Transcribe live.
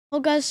Hello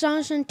guys,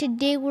 Samson.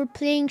 Today we're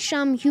playing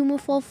some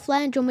Humorful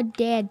Flange on my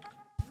dad.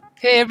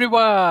 Hey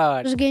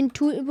everyone! Let's get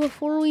into it.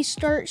 Before we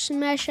start,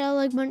 smash that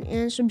like button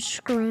and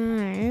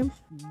subscribe.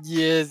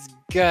 Yes,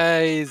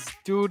 guys,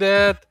 do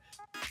that.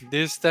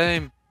 This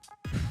time,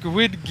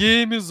 Squid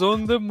Game is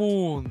on the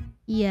moon.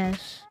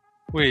 Yes.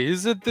 Wait,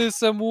 isn't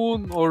this a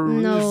moon or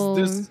No,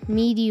 is this?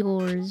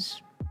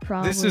 meteors.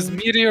 Probably. This is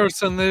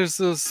meteors and there's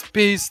a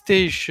space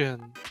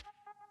station.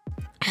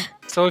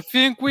 So I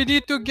think we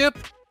need to get.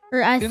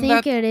 Or I in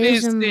think that it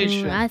is space a moon.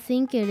 station. I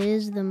think it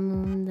is the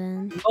moon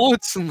then. No,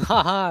 it's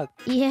not.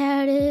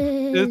 Yeah, it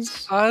is.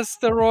 It's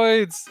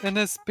asteroids and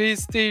a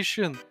space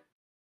station.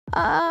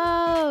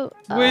 Oh.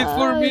 Wait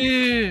for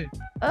me.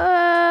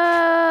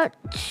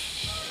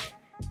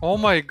 Oh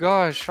my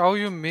gosh, how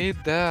you made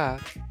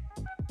that?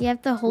 You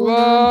have to hold on.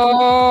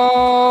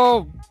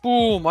 Whoa!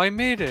 Boom! I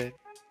made it.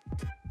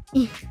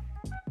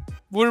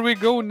 Where we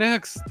go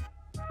next?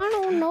 I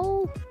don't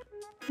know.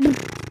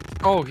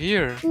 Oh,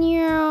 here.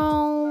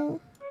 Meow.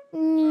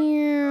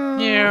 Meow.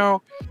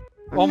 Meow.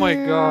 Oh my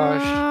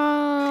gosh.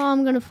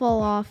 I'm gonna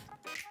fall off.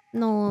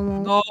 No, I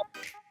won't. No.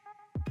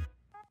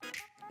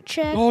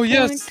 Checkpoint. Oh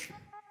yes.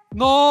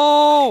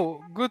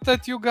 No. Good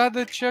that you got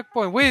the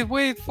checkpoint.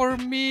 Wait for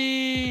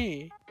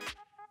me.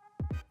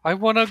 I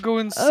wanna go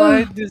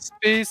inside the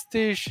space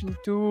station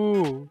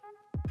too.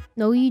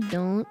 No, you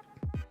don't.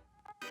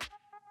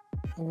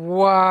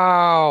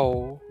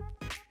 Wow.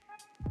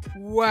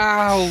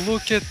 Wow,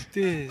 look at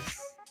this.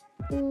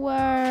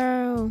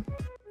 Wow.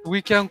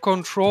 We can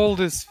control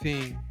this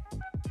thing.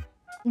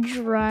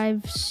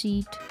 Drive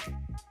seat.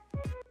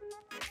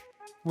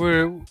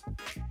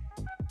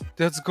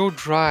 Let's go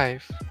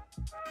drive.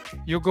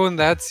 You go in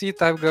that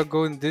seat, I've got to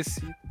go in this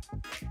seat.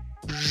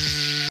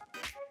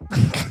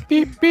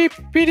 Beep beep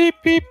beep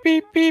beep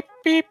beep beep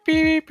beep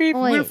beep beep.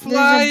 Oh, wait, we're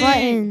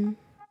flying.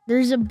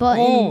 There's a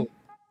button.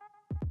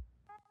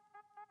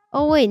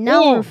 Oh wait,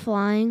 now we're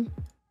flying.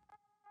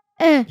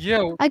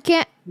 Yeah. I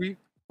can't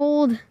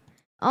hold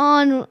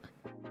on.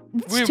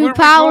 It's too where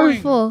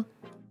powerful.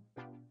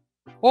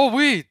 Oh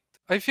wait,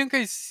 I think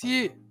I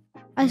see it.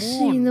 I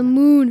see the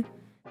moon.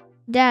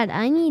 Dad,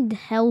 I need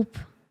help.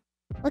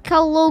 Look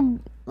how low.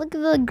 Look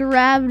at the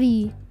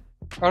gravity.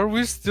 Are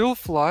we still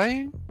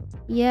flying?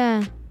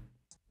 Yeah.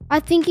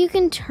 I think you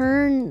can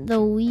turn the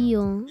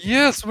wheel.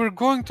 Yes, we're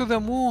going to the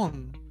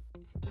moon.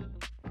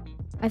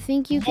 I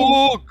think you can.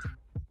 Look!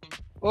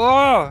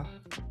 Oh!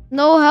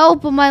 No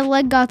help, my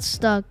leg got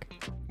stuck.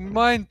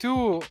 Mine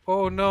too.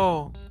 Oh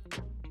no.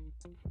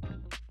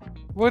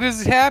 What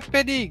is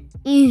happening?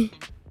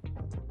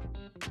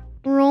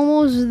 We're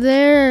almost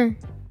there.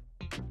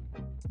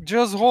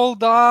 Just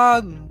hold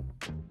on.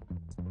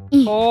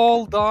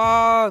 Hold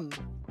on.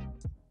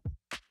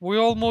 We're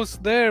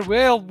almost there.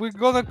 Well, we're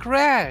gonna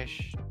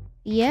crash.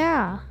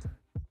 Yeah.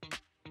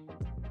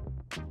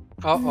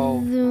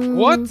 Uh-oh.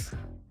 What?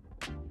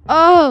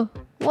 Oh,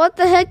 what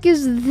the heck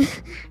is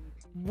this?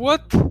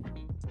 What?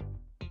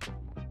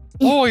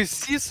 Oh, I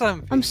see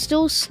something. I'm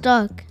still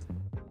stuck.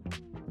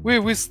 Wait,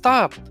 we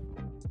stopped.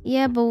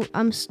 Yeah, but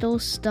I'm still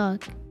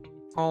stuck.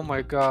 Oh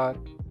my god.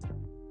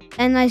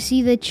 And I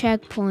see the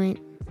checkpoint.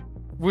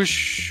 We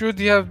should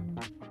have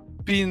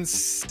been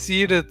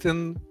seated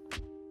in...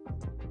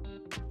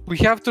 We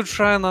have to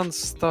try and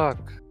unstuck.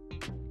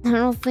 I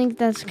don't think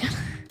that's gonna...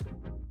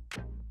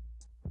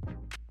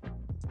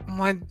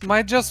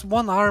 My just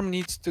one arm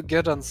needs to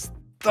get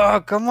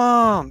unstuck. Come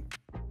on.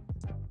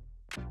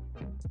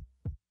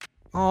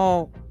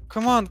 Oh,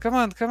 come on.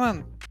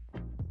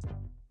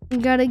 You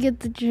gotta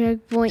get the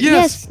checkpoint.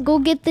 Yes, go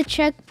get the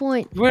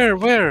checkpoint.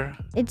 Where?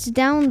 It's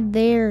down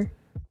there.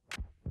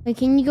 Like,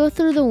 can you go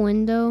through the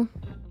window?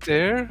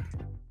 There?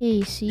 Yeah,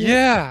 you see it?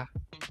 Yeah.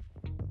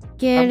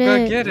 I'm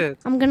gonna get it.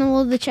 I'm gonna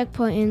load the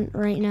checkpoint in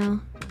right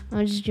now.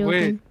 I was just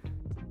joking.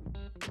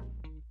 Wait.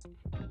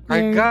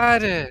 I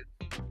got it.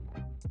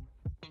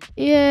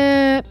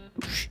 Yeah.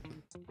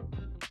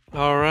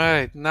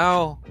 Alright,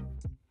 now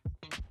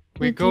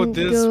we go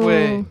this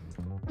way.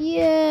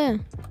 Yeah.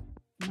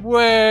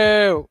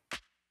 Whoa.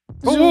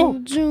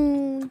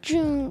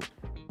 Zoom.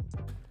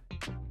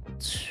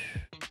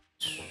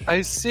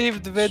 I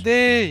saved the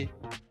day.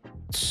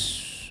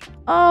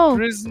 Oh.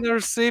 Prisoner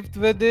saved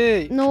the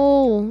day.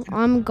 No,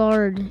 I'm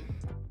guard.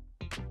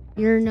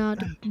 You're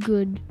not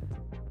good.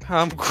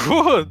 I'm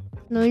good.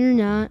 No, you're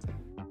not.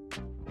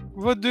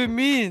 What do you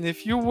mean?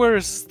 If you were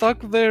stuck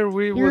there,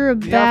 we You're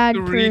would a bad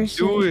have to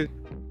person. redo it.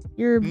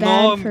 You're a bad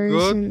No, I'm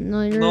person.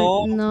 good.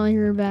 No,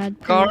 you're a bad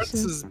person. Cards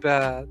is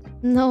bad.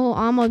 No,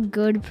 I'm a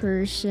good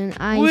person.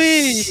 I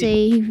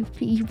save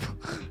people.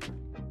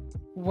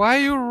 Why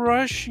are you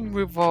rushing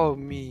without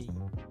me?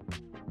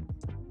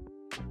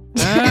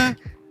 Huh?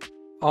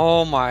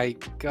 Oh my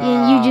god.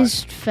 And you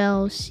just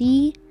fell,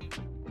 see?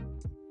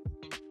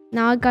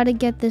 Now I gotta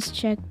get this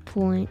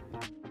checkpoint.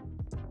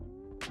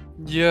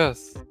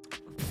 Yes.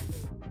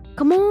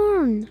 Come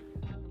on.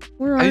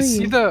 Where are you? I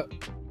see the...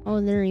 Oh,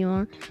 there you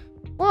are.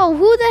 Whoa,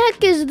 who the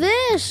heck is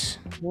this?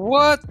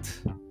 What?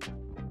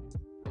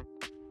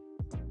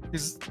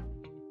 Is...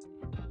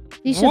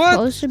 He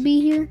supposed to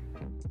be here?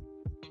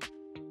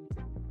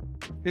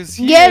 Is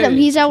he Get him. a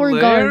He's our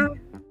player? guard.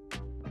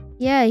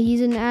 Yeah,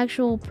 he's an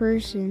actual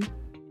person.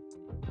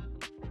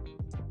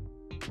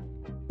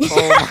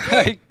 Oh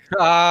my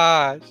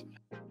gosh.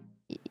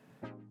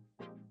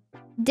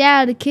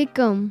 Dad, kick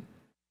him.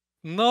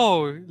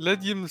 No,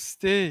 let him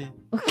stay.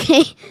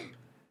 Okay.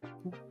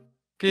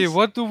 Okay,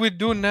 what do we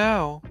do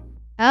now?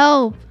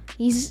 Help.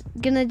 He's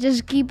gonna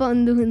just keep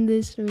on doing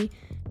this to me.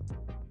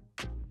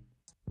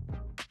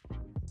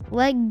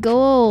 Let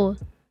go.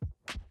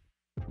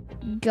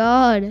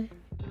 God.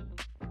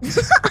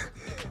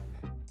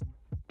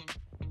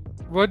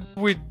 What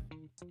do we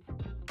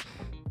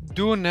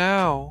do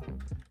now?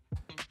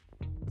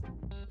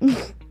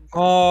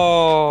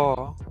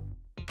 Oh.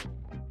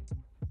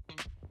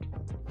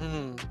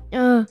 Hmm.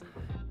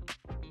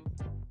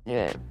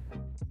 Yeah.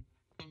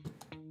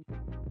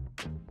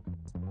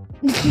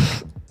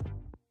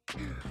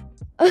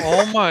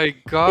 Oh my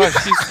gosh,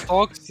 he's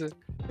toxic.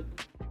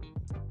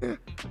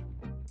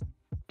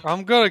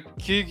 I'm gonna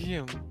kick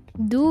him.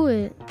 Do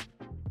it.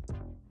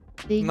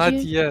 Did Not you?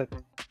 yet.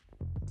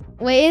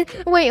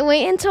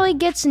 Wait until he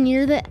gets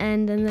near the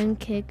end and then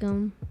kick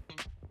him.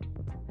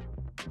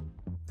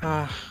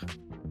 Ah.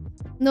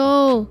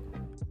 No.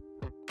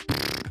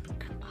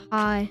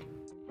 Hi.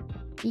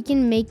 You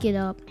can make it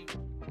up.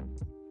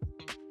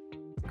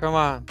 Come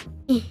on.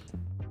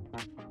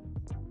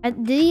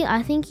 Did he?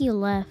 I think he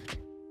left.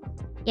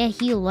 Yeah,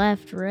 he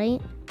left,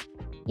 right?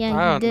 Yeah,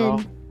 I he don't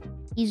did. know.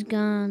 He's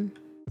gone.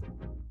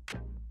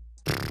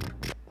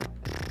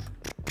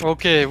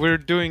 Okay, we're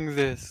doing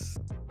this.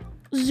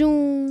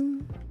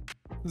 Zoom.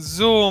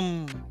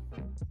 Zoom.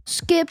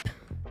 Skip.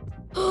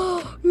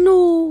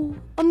 No,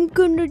 I'm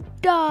gonna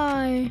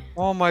die.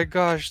 Oh my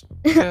gosh.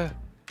 Yeah.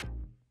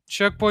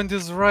 Checkpoint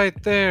is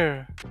right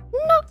there.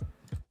 No.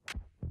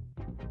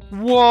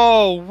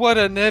 Whoa, what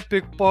an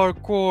epic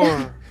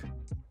parkour.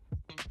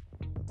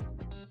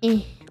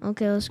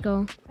 Okay, let's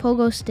go.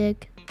 Pogo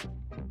stick.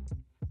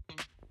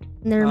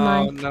 Never Oh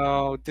mind.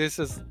 no, this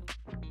is...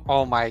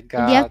 Oh my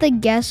god. Do you have to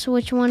guess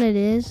which one it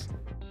is?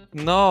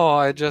 No,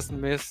 I just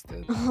missed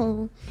it.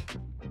 Oh.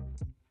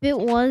 If it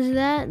was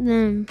that,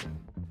 then...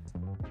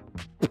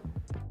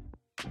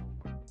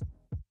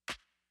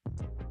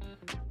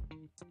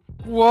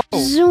 Whoa.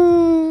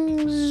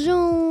 Zoom,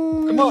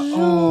 zoom, Come on.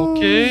 zoom,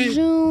 Okay.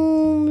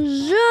 zoom,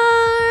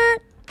 zoom.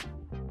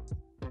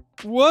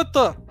 What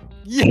the?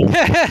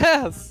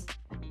 Yes!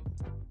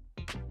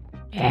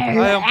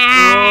 I am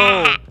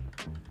pro.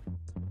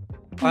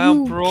 I am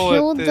You pro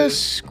killed at the this.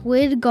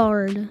 squid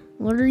guard.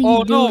 What are you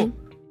Oh no! doing?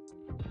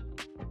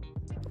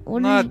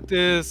 What Not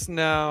this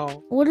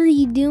now. What are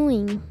you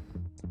doing?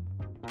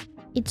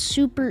 It's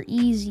super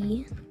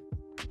easy.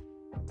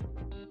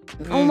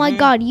 Oh my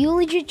god, you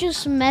legit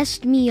just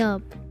messed me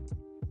up.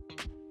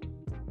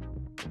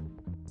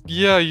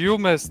 Yeah, you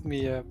messed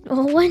me up.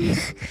 Oh,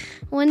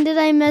 when did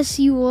I mess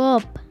you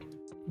up?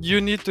 You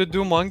need to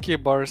do monkey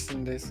bars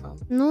in this one.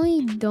 No,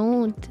 you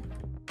don't.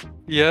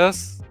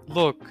 Yes,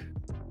 look.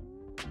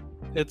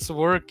 It's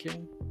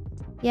working.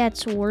 Yeah,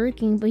 it's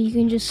working, but you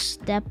can just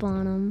step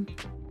on them.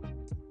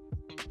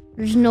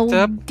 There's no...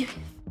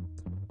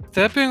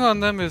 Stepping on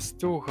them is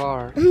too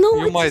hard. No,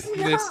 You might it's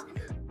miss. not.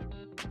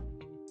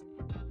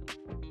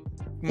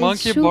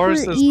 Monkey super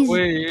bars is easy.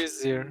 way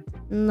easier.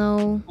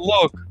 No.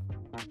 Look.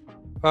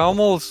 I'm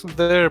almost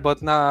there,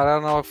 but nah, I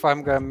don't know if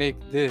I'm gonna make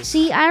this.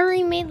 See, I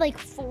already made like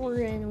 4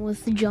 in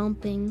with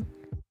jumping.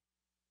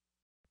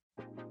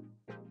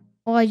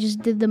 Oh, I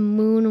just did the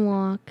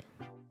moonwalk.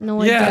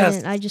 No, Yes! I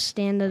didn't. I just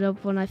standed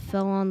up when I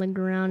fell on the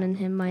ground and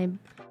hit my...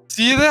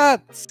 See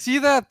that? See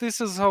that?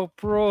 This is how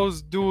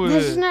pros do it.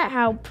 That's not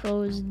how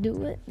pros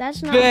do it.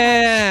 That's not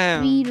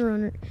Bam!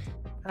 speedrunner.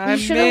 I You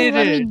should made have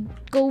let it. me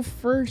go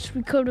first.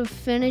 We could have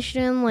finished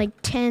in like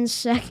 10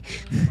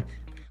 seconds.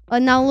 Oh,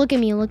 now look at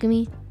me. Look at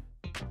me.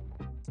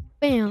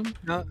 Bam.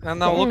 And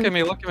now look at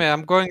me, look at me.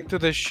 I'm going to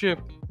the ship.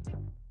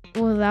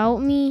 Without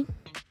me?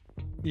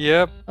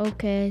 Yep,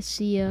 Okay,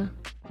 see ya.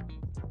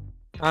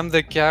 I'm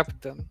the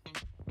captain.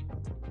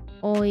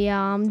 Oh yeah,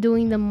 I'm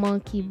doing the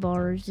monkey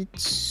bars.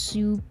 It's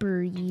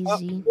super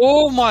easy.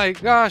 Oh my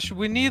gosh,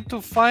 we need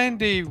to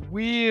find a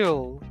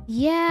wheel.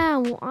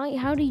 Yeah,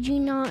 how did you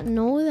not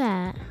know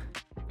that?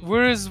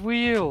 Where is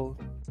wheel?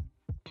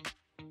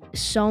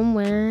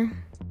 Somewhere.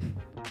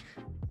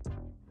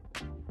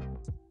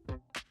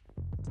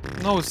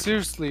 No,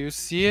 seriously, you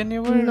see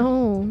anywhere?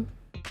 No.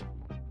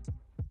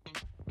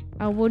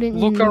 I wouldn't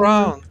Look know.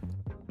 around.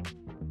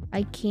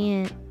 I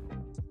can't.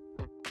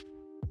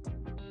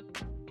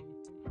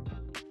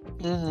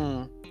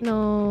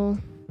 No.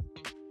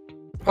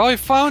 Oh, I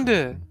found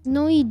it.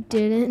 No, you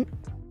didn't.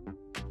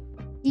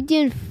 You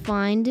didn't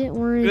find it.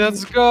 Where is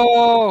Let's it?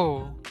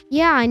 go.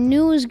 Yeah, I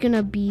knew it was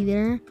gonna be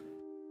there.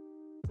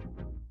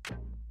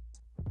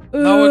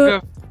 Now we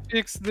gotta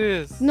fix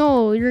this.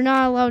 No, you're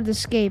not allowed to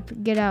escape.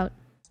 Get out.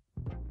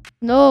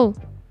 No.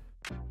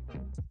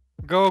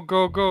 Go,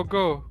 go, go,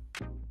 go.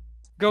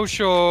 Go,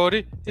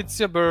 shorty. It's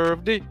your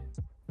birthday.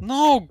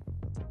 No.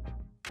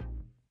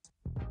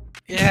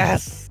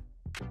 Yes.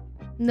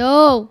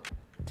 No.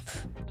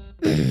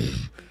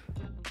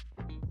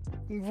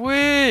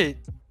 Wait.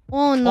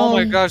 Oh no. Oh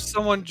my gosh,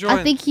 someone joined.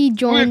 I think he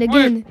joined Quick,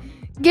 again.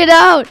 Get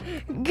out.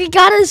 You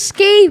gotta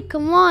escape.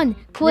 Come on.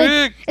 Quick.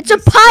 Quick, It's a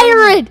he's coming.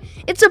 pirate.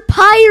 It's a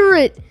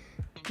pirate.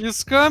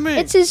 He's coming.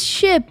 It's his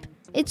ship.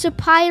 It's a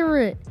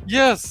pirate.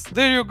 Yes,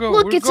 there you go.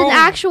 Look, We're it's going. an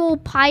actual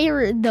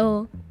pirate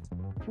though.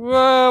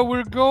 Whoa,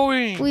 we're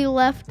going. We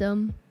left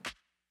him.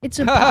 It's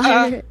a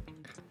pirate.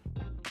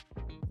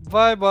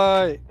 Bye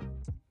bye.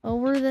 Oh,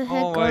 where the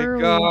heck Oh my are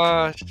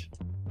gosh. we?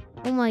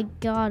 Oh my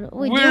god.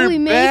 Wait, We're did we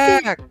make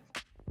back. it?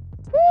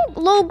 Woo,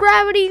 low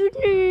gravity.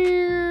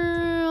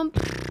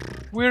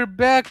 We're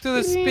back to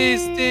the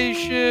space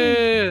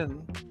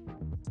station.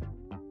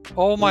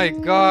 Oh my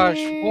gosh.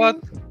 What?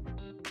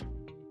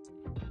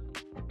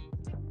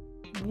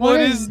 What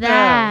is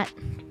that?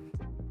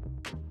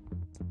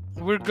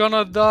 We're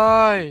gonna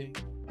die.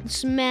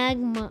 It's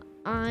Magma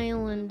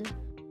Island.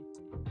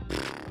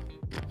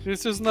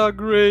 This is not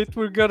great.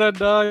 We're gonna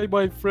die,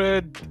 my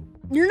friend.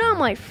 You're not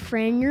my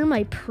friend. You're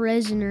my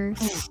prisoner.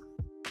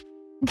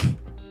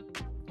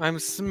 I'm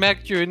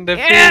smacked you in the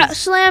Yeah, face.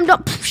 slammed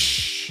up.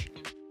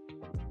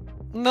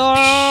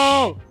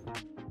 No!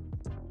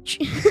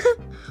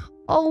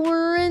 Oh,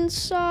 we're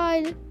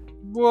inside.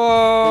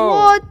 Whoa!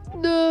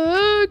 What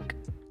the heck?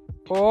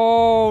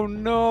 Oh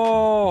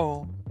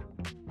no!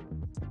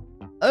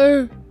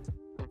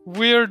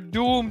 We're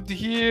doomed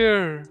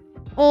here.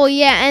 Oh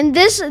yeah, and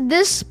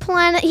this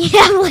planet, you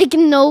have like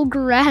no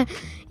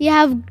you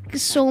have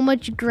so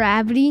much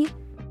gravity.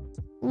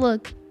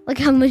 Look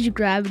how much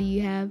gravity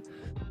you have.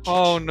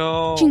 Oh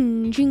no!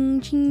 Ching,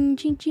 ching, ching,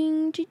 ching,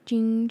 ching, ching,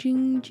 ching,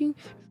 ching, ching.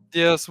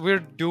 Yes, we're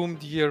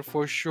doomed here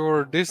for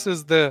sure. This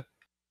is the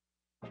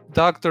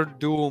Dr.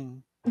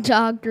 Doom.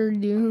 Dr.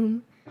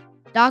 Doom.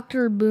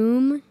 Dr.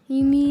 Boom,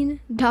 you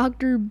mean?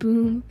 Dr.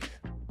 Boom.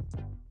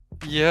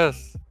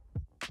 Yes.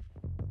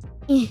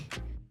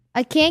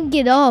 I can't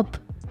get up.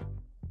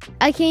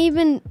 I can't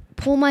even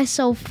pull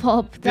myself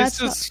up.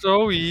 This is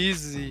so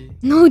easy.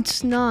 No,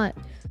 it's not.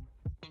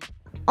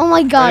 Oh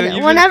my god,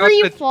 even whenever got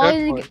you the fall,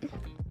 you're checkpoint.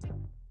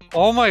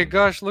 Oh my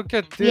gosh, look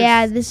at this.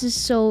 yeah, this is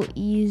so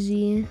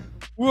easy.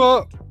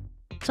 Whoa!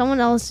 Someone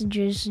else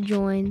just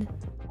joined.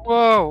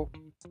 Whoa!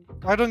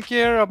 I don't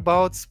care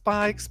about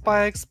spikes.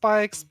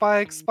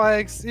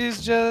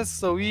 It's just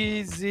so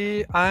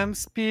easy. I'm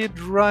speed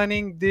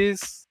running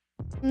this.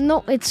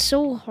 No, it's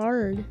so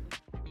hard.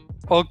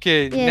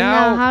 Okay, Yeah,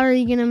 now how are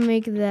you gonna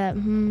make that?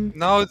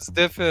 now it's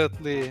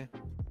definitely.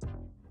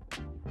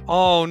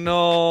 Oh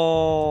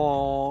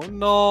no,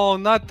 no,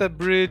 not the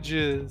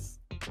bridges.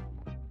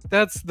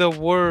 That's the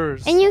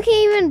worst. And you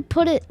can't even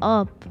put it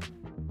up.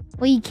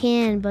 Well, you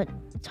can, but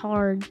it's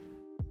hard.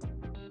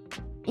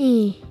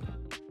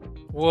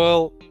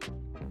 Well,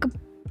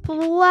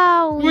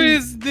 Wow. who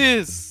is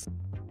this?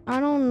 I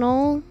don't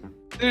know.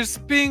 There's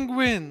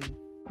Penguin.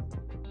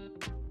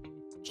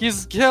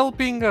 He's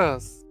helping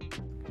us.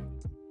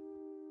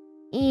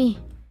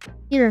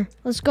 Here,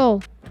 let's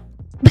go.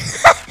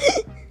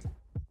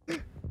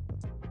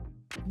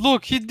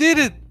 Look, he did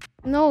it.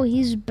 No,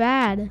 he's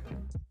bad.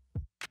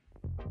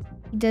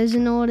 He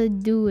doesn't know how to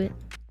do it.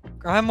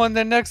 I'm on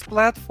the next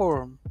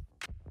platform.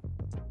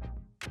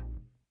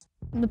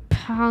 The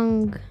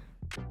pong.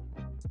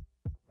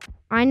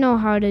 I know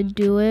how to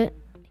do it.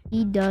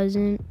 He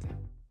doesn't.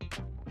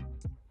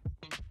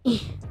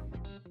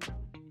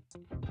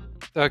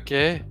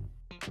 Okay.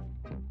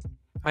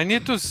 I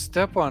need to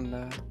step on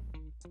that.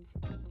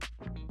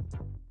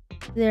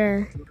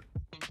 There.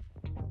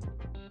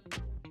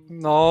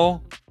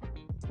 No.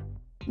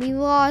 We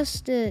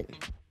lost it.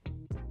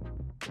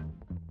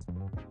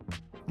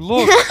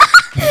 Look.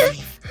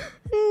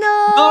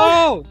 No.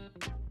 No.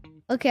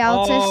 Okay,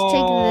 I'll just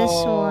take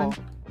this one.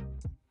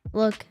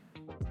 Look.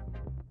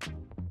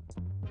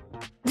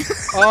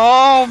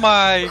 Oh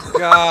my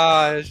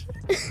gosh.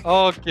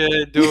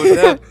 Okay, dude,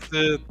 that's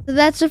it. So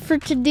that's it for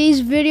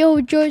today's video.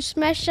 Enjoy,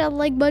 smash that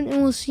like button,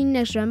 and we'll see you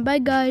next time. Bye,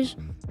 guys.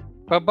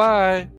 Bye-bye.